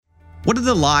What are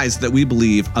the lies that we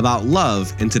believe about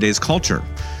love in today's culture?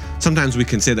 Sometimes we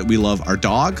can say that we love our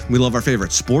dog, we love our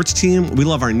favorite sports team, we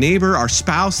love our neighbor, our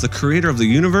spouse, the creator of the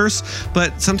universe,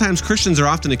 but sometimes Christians are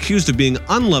often accused of being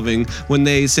unloving when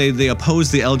they say they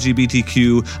oppose the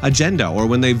LGBTQ agenda or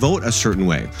when they vote a certain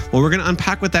way. Well, we're going to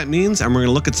unpack what that means, and we're going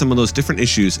to look at some of those different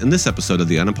issues in this episode of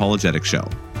the Unapologetic Show.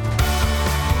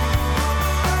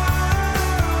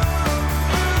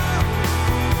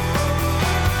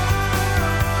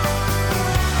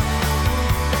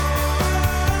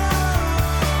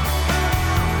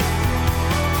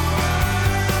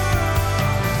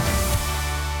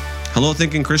 Hello,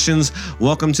 thinking Christians.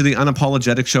 Welcome to the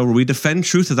Unapologetic Show, where we defend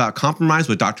truth without compromise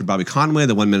with Dr. Bobby Conway,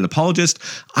 the one-minute apologist.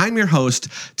 I'm your host,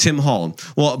 Tim Hall.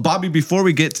 Well, Bobby, before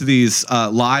we get to these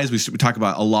lies, we talk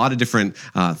about a lot of different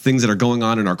things that are going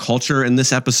on in our culture in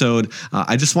this episode.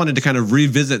 I just wanted to kind of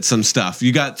revisit some stuff.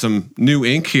 You got some new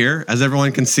ink here, as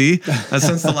everyone can see,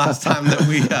 since the last time that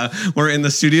we were in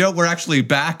the studio. We're actually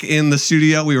back in the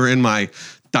studio. We were in my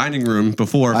dining room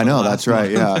before. I know, that's right,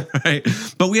 yeah. Right.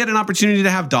 But we had an opportunity to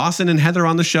have Dawson and Heather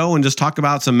on the show and just talk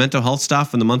about some mental health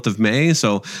stuff in the month of May.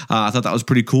 So I thought that was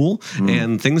pretty cool.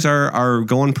 And things are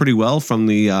going pretty well from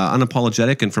the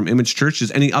Unapologetic and from Image Church. Is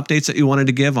any updates that you wanted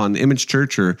to give on Image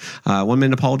Church or One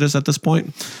Minute Apologist at this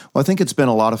point? Well, I think it's been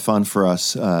a lot of fun for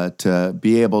us to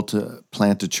be able to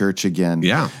plant a church again.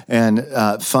 Yeah. And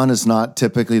fun is not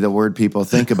typically the word people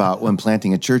think about when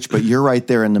planting a church, but you're right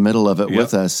there in the middle of it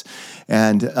with us.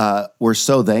 And we're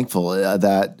so thankful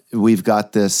that we've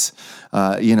got this,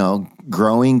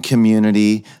 growing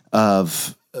community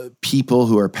of people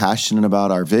who are passionate about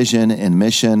our vision and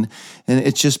mission, and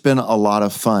it's just been a lot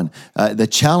of fun. The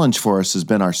challenge for us has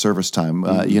been our service time.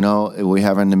 We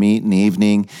have to meet in the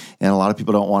evening, and a lot of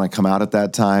people don't want to come out at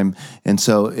that time, and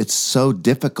so it's so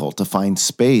difficult to find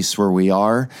space where we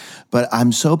are. But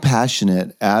I'm so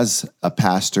passionate as a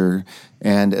pastor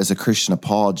and as a Christian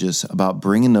apologist about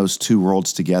bringing those two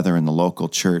worlds together in the local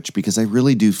church, because I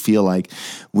really do feel like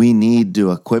we need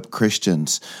to equip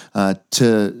Christians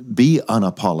to be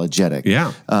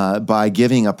unapologetic by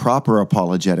giving a proper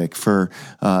apologetic for,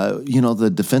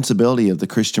 the defensibility of the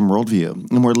Christian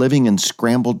worldview. And we're living in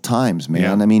scrambled times, man.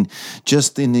 Yeah. I mean,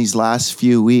 just in these last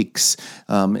few weeks,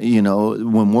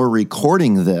 when we're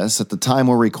recording this, at the time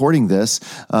we're recording this,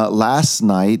 last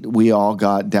night we all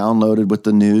got downloaded with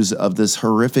the news of this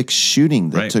horrific shooting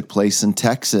that took place in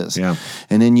Texas. Yeah.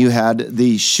 And then you had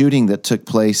the shooting that took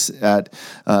place at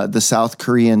the South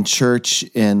Korean church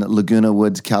in Laguna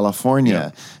Woods,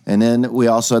 California. Yeah. And then we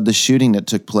also had the shooting that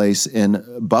took place in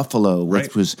Buffalo,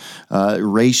 which was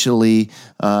racially,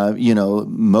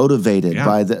 motivated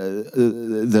by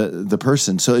the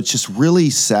person. So it's just really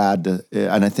sad,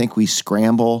 and I think we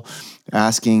scramble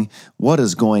asking what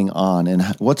is going on and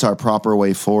what's our proper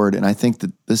way forward. And I think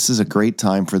that this is a great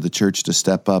time for the church to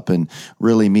step up and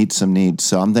really meet some needs.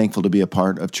 So I'm thankful to be a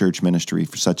part of church ministry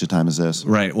for such a time as this.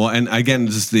 Right. Well, and again,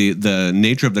 just the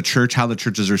nature of the church, how the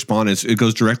church has responded, it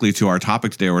goes directly to our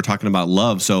topic today. We're talking about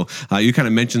love. So you kind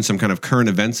of mentioned some kind of current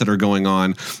events that are going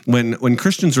on. When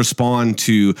Christians respond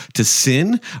to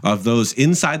sin of those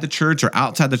inside the church or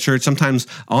outside the church, sometimes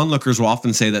onlookers will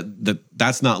often say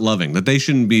that's not loving, that they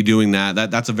shouldn't be doing that.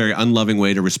 That's a very unloving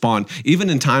way to respond, even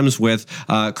in times with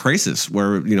crisis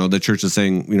where, the church is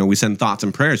saying, we send thoughts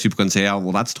and prayers. People can say, oh,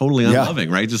 well, that's totally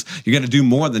unloving, right? Just, you got to do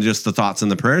more than just the thoughts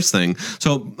and the prayers thing.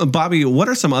 So, Bobby, what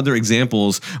are some other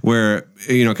examples where,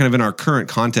 kind of in our current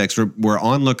context where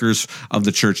onlookers of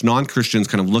the church, non-Christians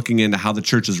kind of looking into how the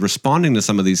church is responding to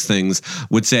some of these things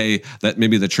would say that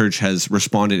maybe the church has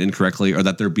responded incorrectly or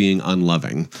that they're being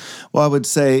unloving? Well, I would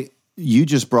say you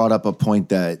just brought up a point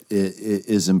that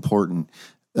is important.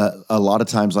 A lot of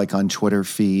times, like on Twitter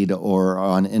feed or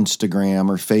on Instagram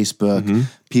or Facebook,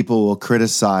 people will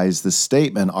criticize the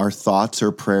statement, our thoughts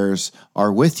or prayers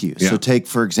are with you. Yeah. So take,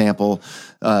 for example,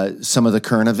 some of the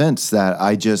current events that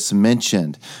I just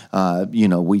mentioned.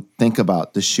 We think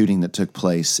about the shooting that took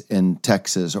place in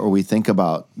Texas, or we think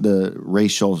about the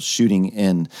racial shooting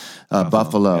in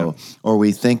Buffalo, or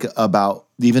we think about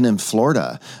even in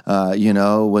Florida,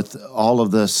 with all of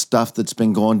the stuff that's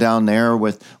been going down there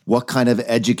with what kind of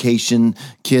education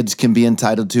kids can be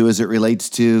entitled to as it relates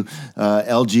to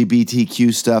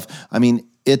LGBTQ stuff. I mean,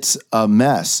 it's a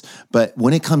mess. But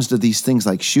when it comes to these things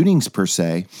like shootings per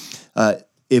se,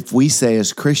 if we say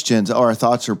as Christians, our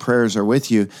thoughts or prayers are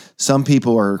with you, some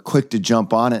people are quick to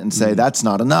jump on it and say, that's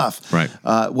not enough. Right.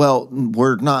 Well,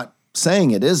 we're not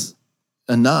saying it is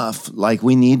enough. Like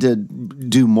we need to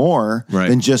do more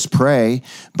than just pray,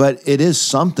 but it is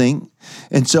something.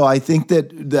 And so I think that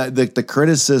the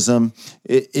criticism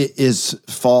is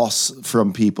false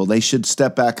from people. They should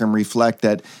step back and reflect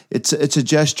that it's a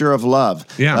gesture of love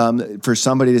for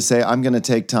somebody to say, I'm going to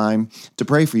take time to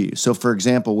pray for you. So, for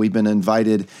example, we've been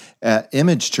invited at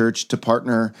Image Church to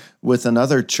partner with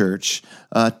another church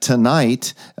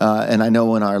tonight. And I know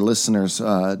when our listeners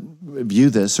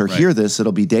view this or hear this,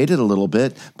 it'll be dated a little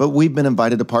bit, but we've been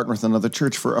invited to partner with another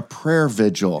church for a prayer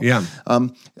vigil. Yeah.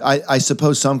 I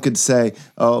suppose some could say,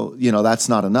 oh, that's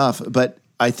not enough, but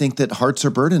I think that hearts are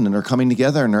burdened and are coming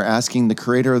together and are asking the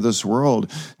creator of this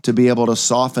world to be able to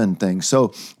soften things.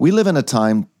 So we live in a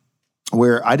time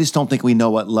where I just don't think we know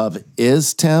what love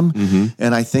is, Tim.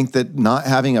 And I think that not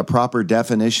having a proper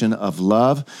definition of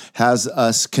love has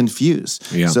us confused.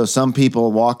 So some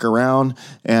people walk around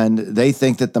and they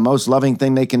think that the most loving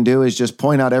thing they can do is just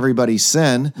point out everybody's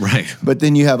sin. But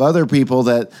then you have other people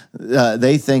that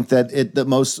they think that the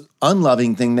most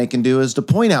unloving thing they can do is to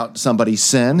point out somebody's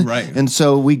sin. And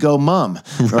so we go mum,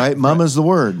 right? Mum is the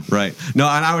word. No,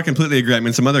 and I would completely agree. I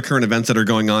mean, some other current events that are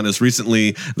going on is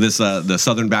recently this the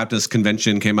Southern Baptist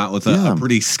Convention came out with a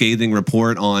pretty scathing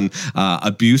report on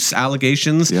abuse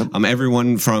allegations.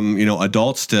 Everyone from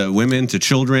adults to women to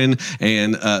children,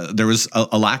 and there was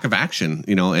a lack of action,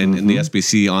 in the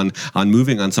SBC on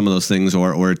moving on some of those things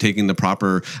or taking the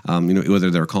proper, whether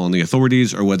they're calling the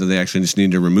authorities or whether they actually just need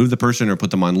to remove the person or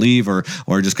put them on leave or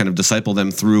just kind of disciple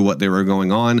them through what they were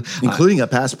going on, including a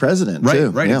past president.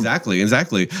 Too.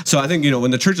 Exactly. So I think when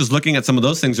the church is looking at some of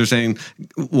those things, they're saying,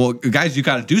 well, guys, you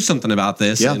got to do something about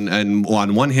this. And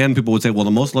on one hand, people would say, well,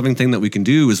 the most loving thing that we can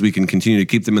do is we can continue to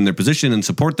keep them in their position and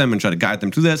support them and try to guide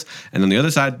them through this. And on the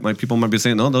other side, people might be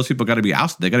saying, no, those people got to be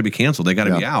ousted. They got to be canceled. They got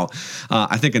to be out.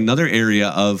 I think another area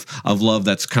of love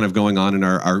that's kind of going on in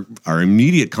our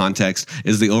immediate context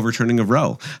is the overturning of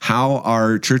Roe. How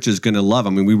our church is going to love. I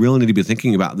mean, we really need to be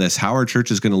thinking about this. How our church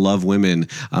is going to love women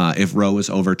if Roe is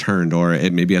overturned, or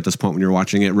it maybe at this point when you're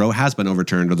watching it, Roe has been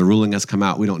overturned or the ruling has come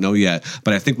out. We don't know yet.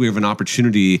 But I think we have an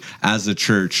opportunity as a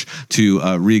church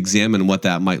to re-examine what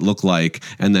that might look like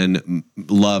and then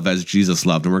love as Jesus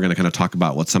loved. And we're going to kind of talk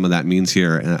about what some of that means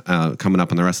here coming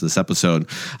up in the rest of this episode.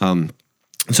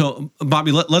 So,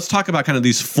 Bobby, let's talk about kind of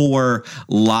these 4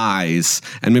 lies,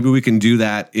 and maybe we can do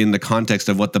that in the context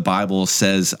of what the Bible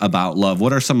says about love.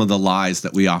 What are some of the lies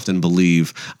that we often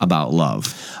believe about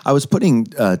love? I was putting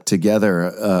together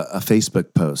a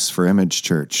Facebook post for Image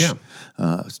Church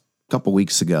a couple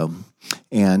weeks ago,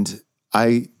 and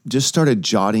I just started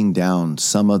jotting down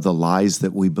some of the lies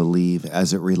that we believe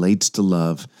as it relates to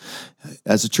love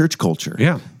as a church culture.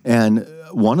 And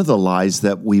one of the lies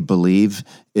that we believe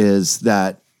is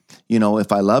that,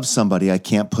 if I love somebody, I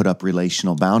can't put up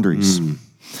relational boundaries.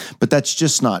 But that's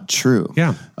just not true.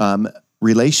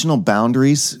 Relational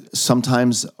boundaries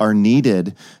sometimes are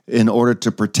needed in order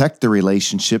to protect the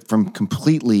relationship from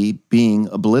completely being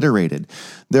obliterated.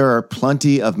 There are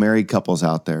plenty of married couples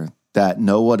out there that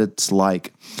know what it's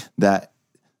like, that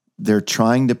they're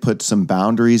trying to put some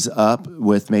boundaries up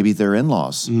with maybe their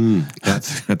in-laws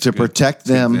that's to protect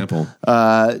them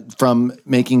from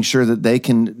making sure that they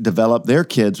can develop their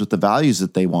kids with the values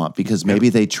that they want, because maybe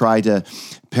they try to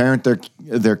parent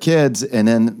their kids and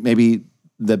then maybe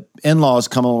the in-laws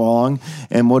come along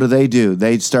and what do?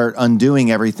 They start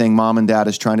undoing everything mom and dad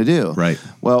is trying to do.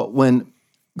 Well, when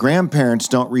grandparents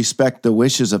don't respect the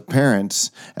wishes of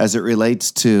parents as it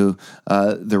relates to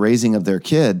the raising of their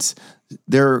kids,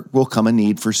 there will come a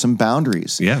need for some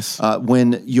boundaries.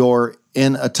 When you're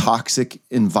in a toxic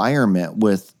environment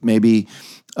with maybe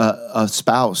a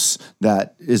spouse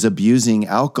that is abusing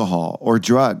alcohol or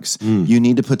drugs, you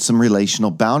need to put some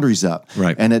relational boundaries up.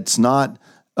 And it's not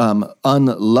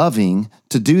unloving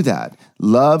to do that.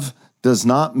 Love does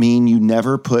not mean you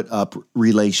never put up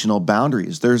relational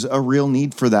boundaries. There's a real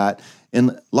need for that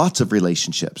in lots of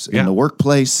relationships, in the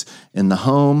workplace, in the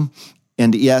home,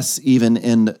 and yes, even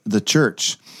in the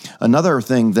church. Another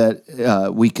thing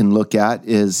that we can look at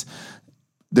is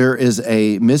there is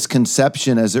a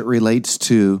misconception as it relates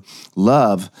to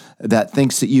love that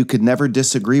thinks that you could never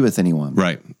disagree with anyone.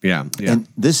 And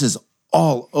this is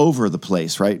all over the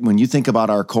place, right? When you think about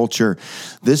our culture,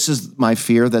 this is my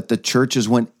fear, that the churches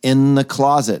went in the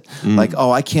closet. Like,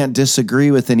 oh, I can't disagree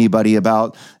with anybody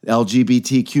about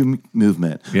LGBTQ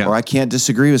movement, or I can't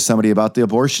disagree with somebody about the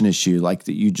abortion issue like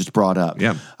that you just brought up.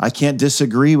 I can't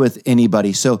disagree with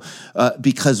anybody. So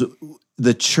because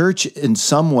the church in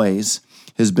some ways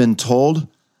has been told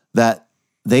that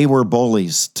they were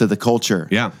bullies to the culture.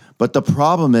 But the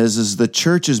problem is the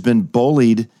church has been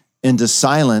bullied into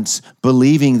silence,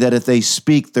 believing that if they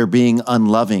speak, they're being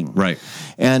unloving. Right.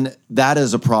 And that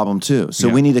is a problem too. So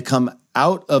we need to come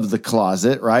out of the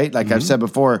closet, right? Like I've said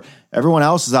before, everyone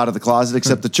else is out of the closet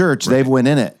except the church. They've went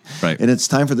in it. Right. And it's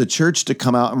time for the church to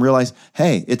come out and realize,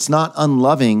 hey, it's not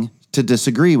unloving to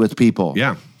disagree with people.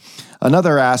 Yeah.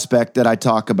 Another aspect that I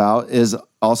talk about is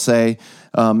I'll say,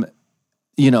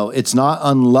 it's not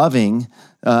unloving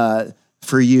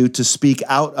for you to speak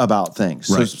out about things.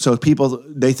 Right. So people,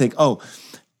 they think, oh,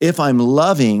 if I'm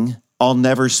loving, I'll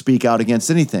never speak out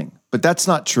against anything. But that's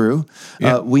not true.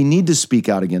 Yeah. We need to speak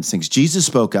out against things. Jesus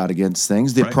spoke out against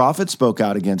things. The prophets spoke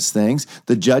out against things.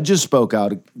 The judges spoke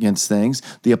out against things.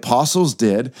 The apostles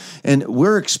did. And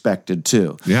we're expected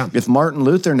to. Yeah. If Martin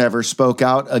Luther never spoke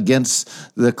out against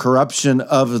the corruption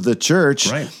of the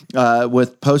church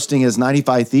with posting his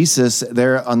 95 Thesis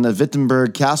there on the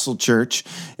Wittenberg Castle Church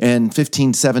in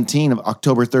 1517 of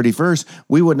October 31st,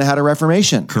 we wouldn't have had a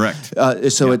Reformation. Correct.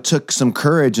 So it took some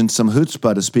courage and some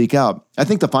chutzpah to speak out. I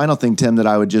think the final thing, Tim, that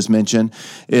I would just mention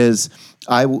is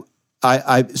so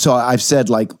I've said,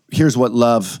 like, here's what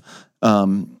love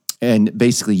and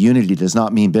basically unity does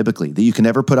not mean biblically: that you can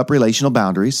never put up relational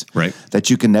boundaries, right? That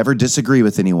you can never disagree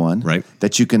with anyone, right?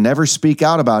 That you can never speak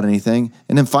out about anything,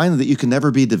 and then finally that you can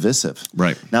never be divisive,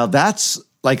 right? Now that's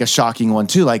like a shocking one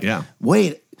too. Like,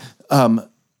 wait,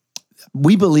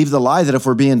 we believe the lie that if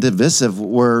we're being divisive,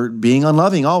 we're being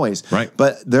unloving always. Right.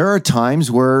 But there are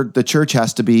times where the church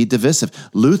has to be divisive.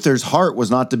 Luther's heart was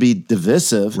not to be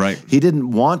divisive. Right. He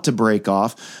didn't want to break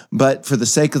off, but for the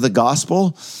sake of the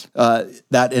gospel,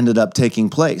 that ended up taking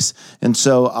place. And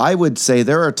so I would say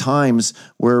there are times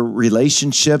where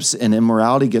relationships and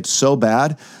immorality get so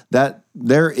bad that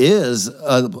there is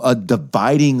a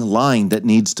dividing line that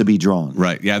needs to be drawn.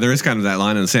 Right. Yeah, there is kind of that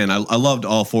line in the sand. I loved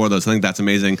all four of those. I think that's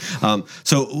amazing.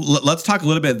 So let's talk a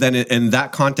little bit then in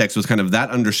that context with kind of that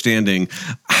understanding.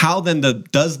 How then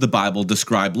does the Bible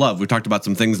describe love? We talked about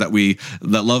some things that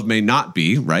love may not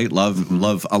be, right? Love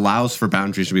allows for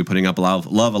boundaries to be putting up. Love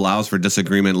allows for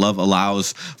disagreement. Love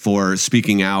allows for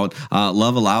speaking out.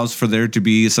 Love allows for there to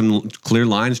be some clear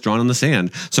lines drawn in the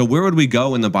sand. So where would we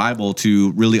go in the Bible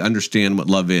to really understand what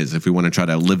love is if we want to try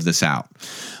to live this out?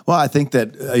 Well, I think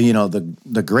that,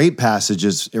 the great passage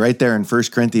is right there in 1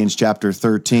 Corinthians chapter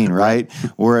 13, right?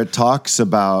 Where it talks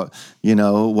about,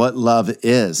 what love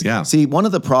is. Yeah. See, one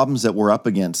of the problems that we're up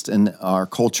against in our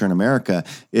culture in America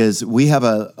is we have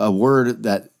a word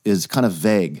that is kind of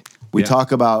vague. We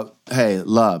talk about, hey,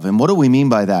 love. And what do we mean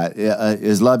by that?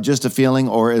 Is love just a feeling,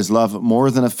 or is love more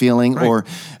than a feeling? Right. Or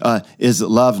is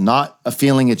love not a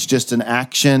feeling, it's just an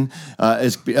action?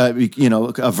 Is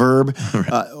a verb?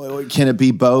 Right. Can it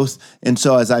be both? And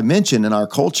so as I mentioned, in our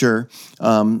culture,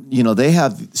 they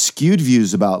have skewed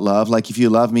views about love. Like, if you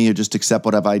love me, you just accept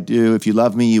whatever I do. If you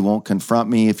love me, you won't confront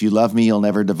me. If you love me, you'll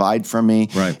never divide from me.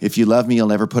 Right. If you love me, you'll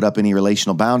never put up any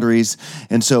relational boundaries.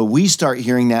 And so we start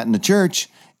hearing that in the church.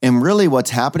 And really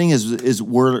what's happening is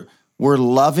we're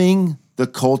loving the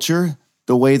culture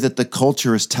the way that the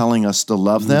culture is telling us to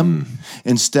love them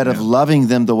instead of loving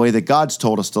them the way that God's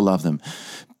told us to love them.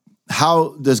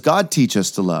 How does God teach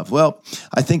us to love? Well,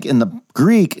 I think in the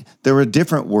Greek, there were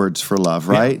different words for love,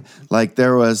 right? Yeah. Like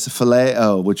there was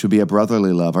phileo, which would be a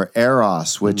brotherly love, or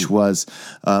eros, which was,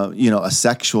 a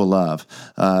sexual love.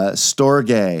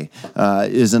 Storge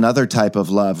is another type of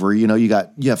love where, you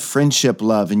have friendship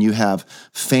love and you have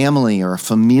family or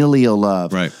familial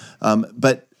love. Right.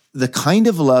 But the kind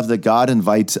of love that God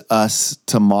invites us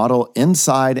to model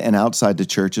inside and outside the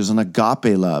church is an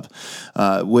agape love,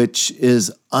 which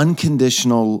is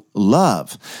unconditional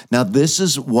love. Now, this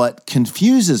is what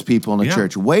confuses people in the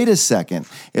church. Wait a second.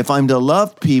 If I'm to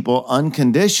love people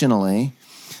unconditionally,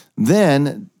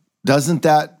 then doesn't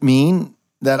that mean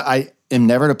that I am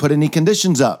never to put any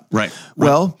conditions up? Right.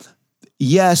 Well,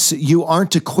 yes, you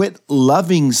aren't to quit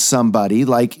loving somebody,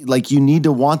 like you need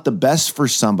to want the best for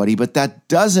somebody, but that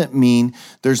doesn't mean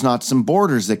there's not some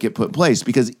borders that get put in place,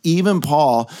 because even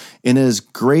Paul, in his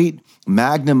great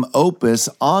magnum opus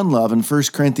on love in 1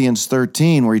 Corinthians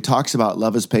 13, where he talks about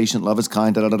love is patient, love is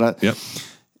kind, Yep.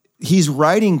 He's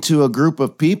writing to a group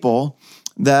of people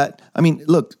that,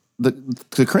 look,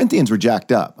 the Corinthians were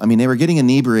jacked up. They were getting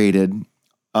inebriated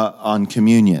on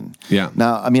communion. Yeah.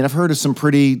 Now, I've heard of some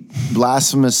pretty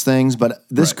blasphemous things, but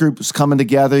this group is coming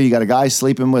together. You got a guy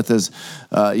sleeping with his,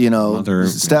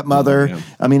 stepmother. Yeah.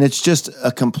 It's just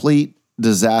a complete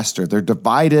disaster. They're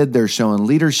divided. They're showing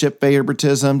leadership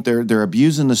favoritism. They're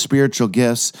abusing the spiritual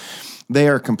gifts. They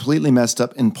are completely messed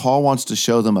up, and Paul wants to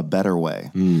show them a better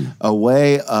way, a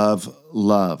way of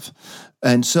love.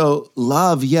 And so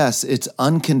love, yes, it's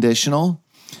unconditional,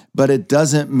 but it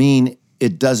doesn't mean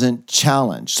it doesn't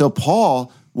challenge. So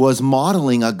Paul was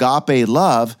modeling agape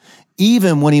love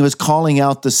even when he was calling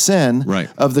out the sin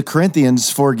of the Corinthians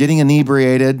for getting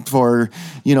inebriated, for,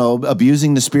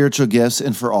 abusing the spiritual gifts,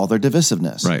 and for all their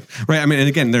divisiveness. Right. I mean, and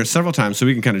again, there's several times, so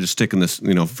we can kind of just stick in this,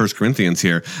 1 Corinthians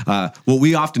here. What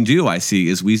we often do, I see,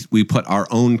 is we put our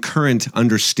own current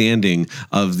understanding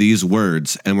of these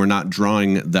words, and we're not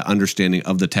drawing the understanding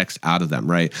of the text out of them,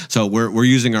 right? So we're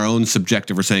using our own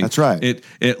subjective. We're saying, that's right.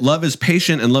 Love is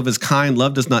patient and love is kind.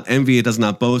 Love does not envy. It does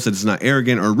not boast. It is not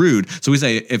arrogant or rude. So we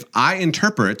say, if I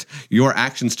interpret your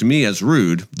actions to me as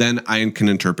rude, then I can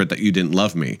interpret that you didn't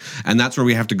love me. And that's where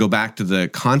we have to go back to the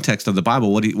context of the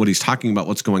Bible, what he's talking about,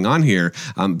 what's going on here,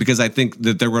 because I think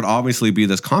that there would obviously be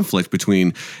this conflict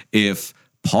between if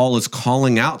Paul is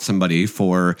calling out somebody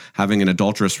for having an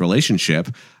adulterous relationship,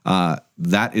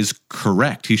 that is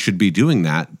correct. He should be doing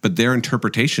that. But their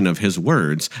interpretation of his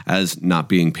words as not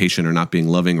being patient or not being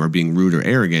loving or being rude or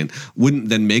arrogant wouldn't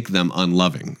then make them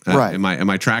unloving. Right. Am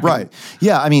I tracking? Right.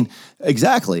 Yeah, I mean,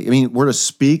 exactly. I mean, we're to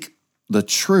speak the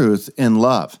truth in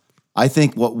love. I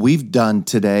think what we've done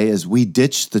today is we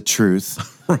ditched the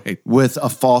truth with a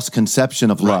false conception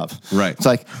of love. Right. It's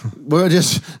like, we'll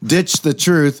just ditch the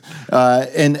truth.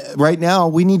 And right now,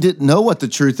 we need to know what the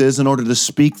truth is in order to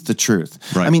speak the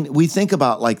truth. Right. I mean, we think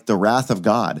about like the wrath of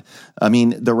God. I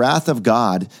mean, the wrath of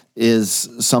God is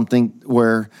something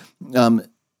where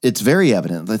it's very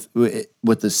evident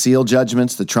with the seal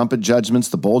judgments, the trumpet judgments,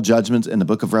 the bowl judgments in the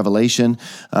book of Revelation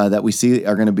that we see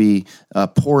are going to be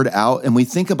poured out. And we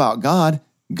think about God.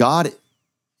 God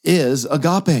is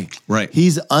agape. Right.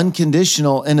 He's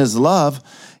unconditional in his love,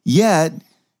 yet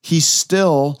he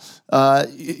still,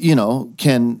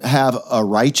 can have a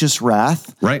righteous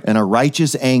wrath and a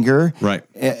righteous anger,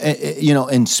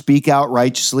 and speak out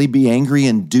righteously, be angry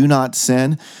and do not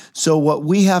sin. So what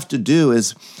we have to do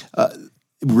is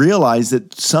realize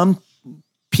that some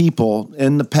people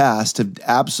in the past have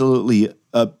absolutely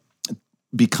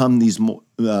become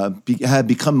have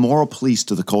become moral police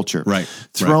to the culture,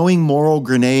 throwing moral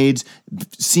grenades,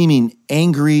 seeming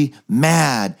angry,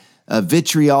 mad,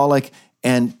 vitriolic,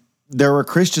 and there were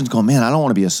Christians going, man, I don't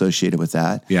want to be associated with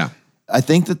that. Yeah, I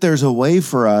think that there's a way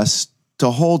for us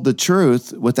to hold the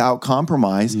truth without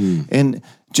compromise and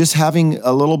just having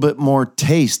a little bit more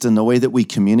taste in the way that we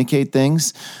communicate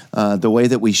things, the way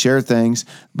that we share things.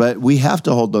 But we have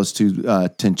to hold those two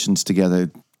tensions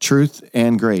together, truth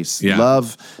and grace,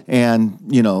 love and,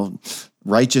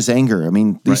 righteous anger. I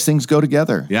mean, these things go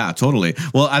together. Yeah, totally.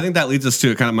 Well, I think that leads us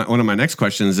to kind of one of my next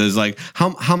questions is like,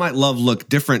 how might love look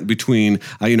different between,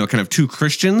 kind of two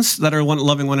Christians that are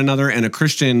loving one another and a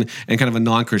Christian and kind of a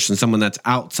non-Christian, someone that's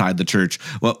outside the church?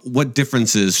 What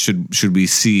differences should we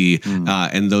see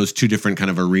in those two different kind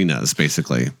of arenas,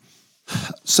 basically?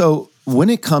 So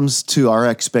when it comes to our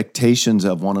expectations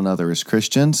of one another as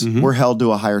Christians, we're held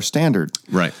to a higher standard.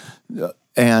 Right.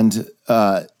 And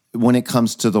when it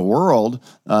comes to the world,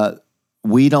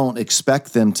 we don't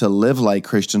expect them to live like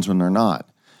Christians when they're not.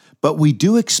 But we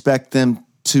do expect them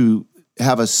to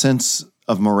have a sense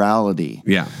of morality.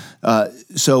 Yeah.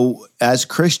 So as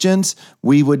Christians,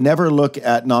 we would never look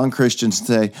at non-Christians and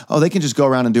say, oh, they can just go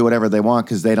around and do whatever they want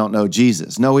because they don't know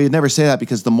Jesus. No, we would never say that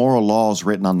because the moral law is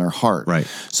written on their heart. Right.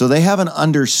 So they have an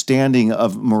understanding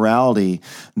of morality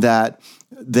that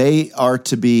they are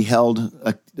to be held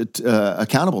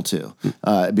accountable to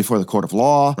before the court of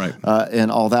law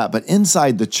and all that. But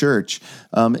inside the church,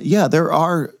 there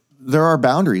are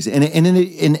boundaries,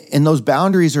 and those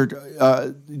boundaries are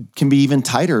can be even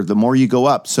tighter the more you go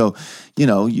up. So,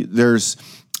 there's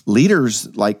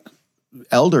leaders like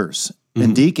elders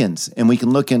and deacons, and we can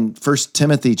look in 1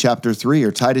 Timothy chapter 3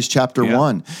 or Titus chapter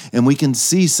 1, and we can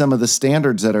see some of the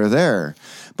standards that are there.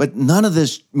 But none of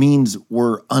this means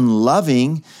we're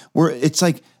unloving. It's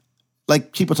like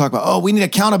people talk about, oh, we need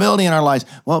accountability in our lives.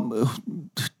 Well,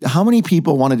 how many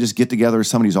people want to just get together with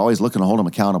somebody who's always looking to hold them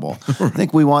accountable? I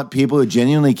think we want people who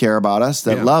genuinely care about us,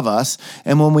 that love us.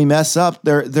 And when we mess up,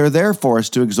 they're there for us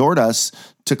to exhort us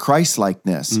to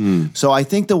Christ-likeness. So I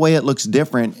think the way it looks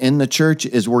different in the church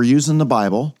is we're using the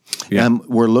Bible and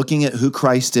we're looking at who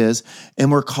Christ is,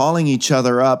 and we're calling each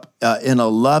other up in a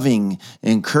loving,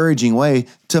 encouraging way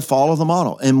to follow the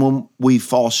model. And when we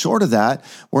fall short of that,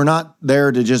 we're not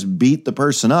there to just beat the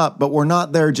person up, but we're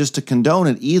not there just to condone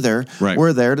it either. Right.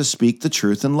 We're there to speak the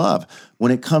truth in love.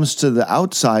 When it comes to the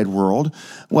outside world,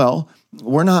 well,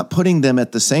 we're not putting them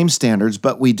at the same standards,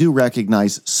 but we do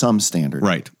recognize some standard.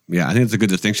 Right. Yeah, I think it's a good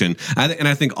distinction. And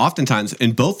I think oftentimes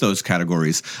in both those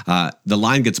categories, the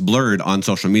line gets blurred on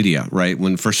social media, right?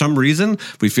 When for some reason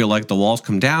we feel like the walls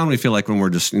come down, we feel like when we're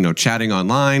just, chatting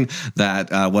online,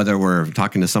 that whether we're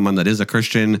talking to someone that is a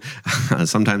Christian,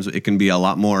 sometimes it can be a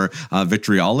lot more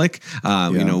vitriolic.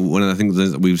 One of the things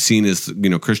that we've seen is,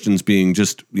 Christians being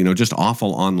just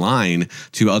awful online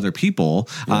to other people.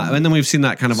 And then we've seen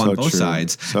that kind of on both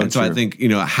sides. So I think,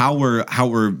 how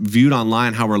we're viewed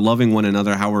online, how we're loving one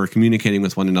another, how we're communicating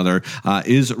with one another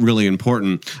is really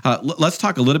important. Let's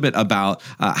talk a little bit about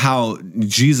how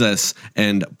Jesus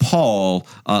and Paul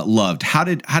loved. How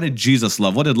did Jesus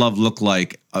love? What did love look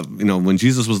like? When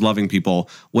Jesus was loving people,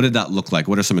 what did that look like?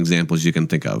 What are some examples you can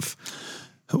think of?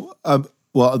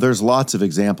 Well, there's lots of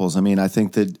examples. I mean, I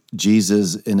think that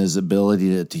Jesus, in his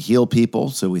ability to heal people,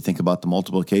 so we think about the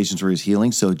multiple occasions where he's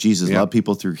healing. So Jesus loved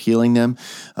people through healing them.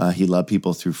 He loved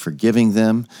people through forgiving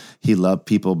them. He loved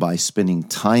people by spending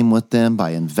time with them, by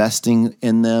investing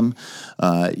in them.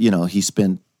 He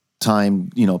spent time,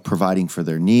 providing for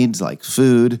their needs like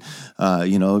food,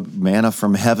 manna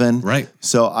from heaven. Right.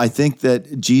 So I think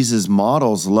that Jesus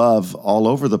models love all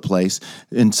over the place.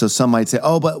 And so some might say,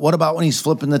 oh, but what about when he's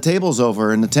flipping the tables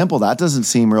over in the temple? That doesn't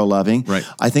seem real loving. Right.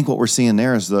 I think what we're seeing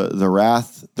there is the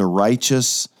wrath, the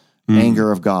righteous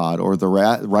anger of God, or the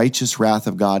righteous wrath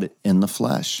of God in the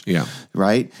flesh. Yeah.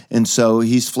 Right. And so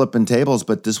he's flipping tables,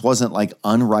 but this wasn't like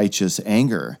unrighteous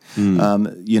anger.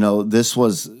 This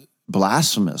was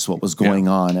blasphemous what was going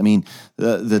on. I mean,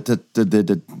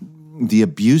 the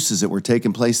abuses that were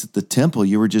taking place at the temple,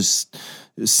 you were just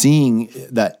seeing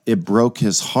that it broke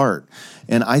his heart.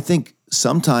 And I think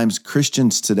sometimes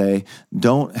Christians today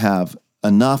don't have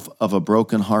enough of a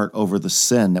broken heart over the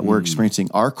sin that we're experiencing.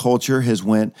 Our culture has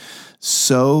went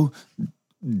so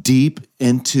deep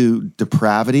into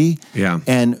depravity,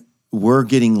 and we're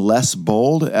getting less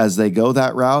bold as they go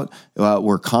that route.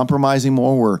 We're compromising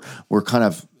more. We're kind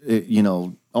of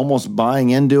almost buying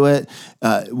into it.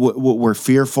 We're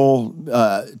fearful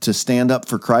to stand up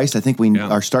for Christ. I think we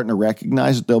are starting to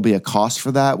recognize that there'll be a cost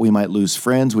for that. We might lose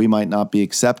friends. We might not be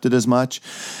accepted as much.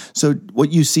 So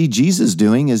what you see Jesus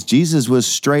doing is Jesus was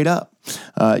straight up,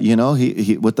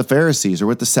 he with the Pharisees or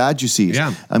with the Sadducees.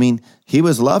 Yeah. I mean, he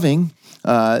was loving,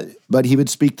 but he would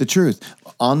speak the truth.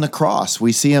 On the cross,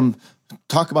 we see him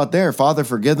talk about there, Father,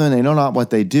 forgive them, they know not what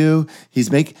they do. He's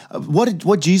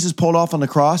what Jesus pulled off on the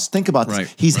cross. Think about this.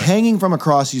 Right, he's hanging from a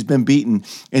cross. He's been beaten.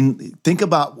 And think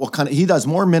about he does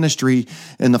more ministry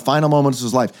in the final moments of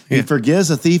his life. Yeah. He forgives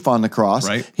a thief on the cross.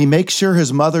 Right. He makes sure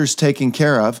his mother's taken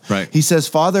care of. Right. He says,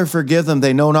 Father, forgive them,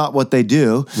 they know not what they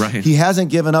do. Right. He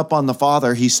hasn't given up on the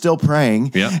Father. He's still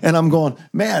praying. Yeah. And I'm going,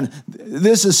 man,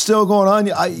 this is still going on.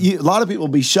 A lot of people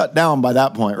will be shut down by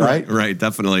that point, right? Right,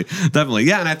 definitely.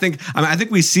 Yeah, and I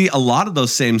think we see a lot of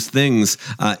those same things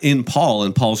in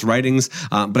Paul's writings,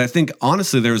 but I think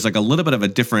honestly there was like a little bit of a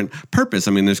different purpose.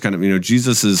 I mean, there's kind of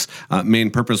Jesus's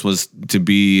main purpose was to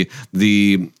be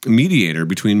the mediator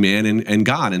between man and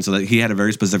God, and so that he had a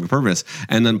very specific purpose.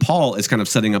 And then Paul is kind of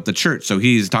setting up the church, so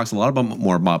he talks a lot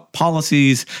more about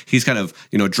policies. He's kind of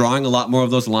drawing a lot more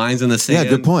of those lines in the sand.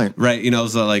 Yeah, good point. Right,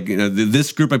 so like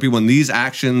this group of people and these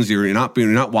actions, you're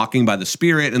not walking by the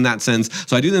Spirit in that sense.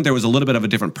 So I do think there was a little bit of a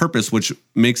different purpose, which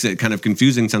makes it kind of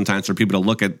confusing sometimes for people to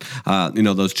look at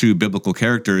those two biblical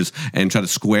characters and try to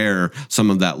square some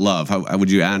of that love. How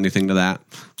would you add anything to that?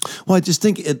 Well, I just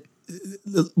think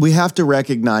we have to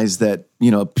recognize that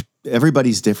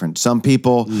everybody's different. Some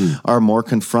people are more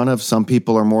confrontive. Some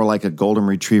people are more like a golden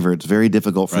retriever. It's very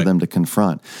difficult for them to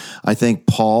confront. I think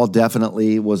Paul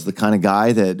definitely was the kind of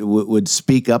guy that would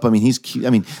speak up. I mean,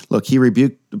 he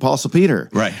rebuked Apostle Peter.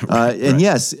 Right.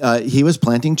 Yes, he was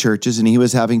planting churches and he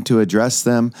was having to address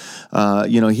them.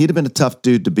 He'd have been a tough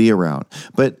dude to be around.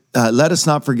 But let us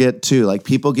not forget too, like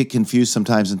people get confused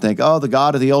sometimes and think, oh, the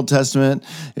God of the Old Testament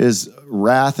is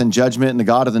wrath and judgment, and the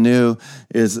God of the New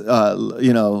is,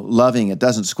 loving. It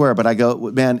doesn't square. But I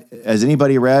go, man, has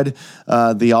anybody read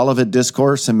the Olivet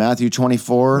Discourse in Matthew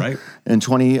 24 and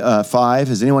 25?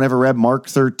 Has anyone ever read Mark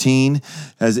 13?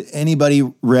 Has anybody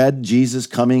read Jesus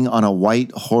coming on a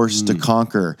white horse to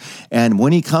conquer? And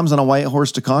when he comes on a white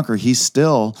horse to conquer, he's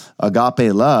still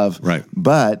agape love,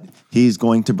 but he's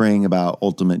going to bring about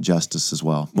ultimate justice as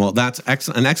well. Well, that's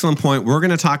an excellent point. We're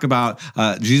going to talk about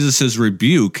Jesus'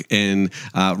 rebuke in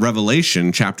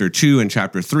Revelation chapter 2 and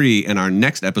chapter 3 in our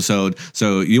next episode.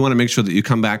 So you want to make sure that you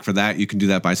come back for that. You can do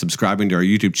that by subscribing to our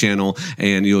YouTube channel,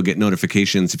 and you'll get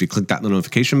notifications if you click that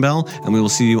notification bell, and we will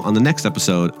see you on the next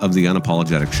episode of the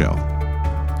Unapologetic Show.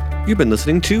 You've been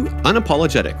listening to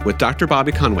Unapologetic with Dr.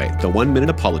 Bobby Conway, the 1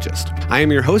 Minute Apologist. I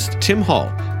am your host, Tim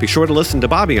Hall. Be sure to listen to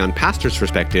Bobby on Pastor's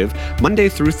Perspective Monday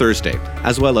through Thursday,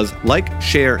 as well as like,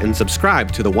 share, and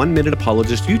subscribe to the 1 Minute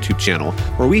Apologist YouTube channel,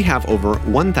 where we have over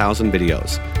 1,000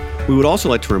 videos. We would also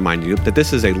like to remind you that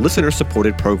this is a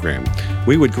listener-supported program.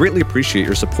 We would greatly appreciate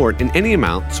your support in any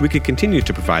amount so we could continue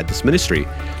to provide this ministry.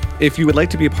 If you would like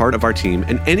to be a part of our team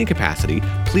in any capacity,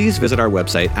 please visit our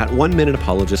website at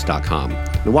oneminuteapologist.com.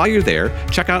 And while you're there,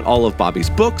 check out all of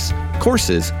Bobby's books,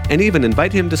 courses, and even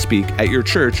invite him to speak at your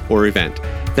church or event.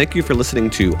 Thank you for listening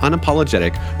to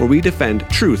Unapologetic, where we defend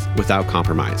truth without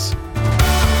compromise.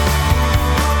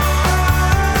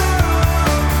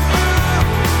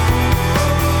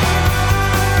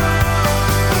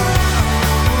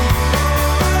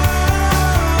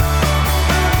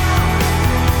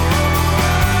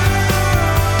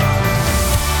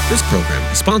 This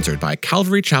program is sponsored by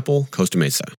Calvary Chapel, Costa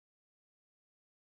Mesa.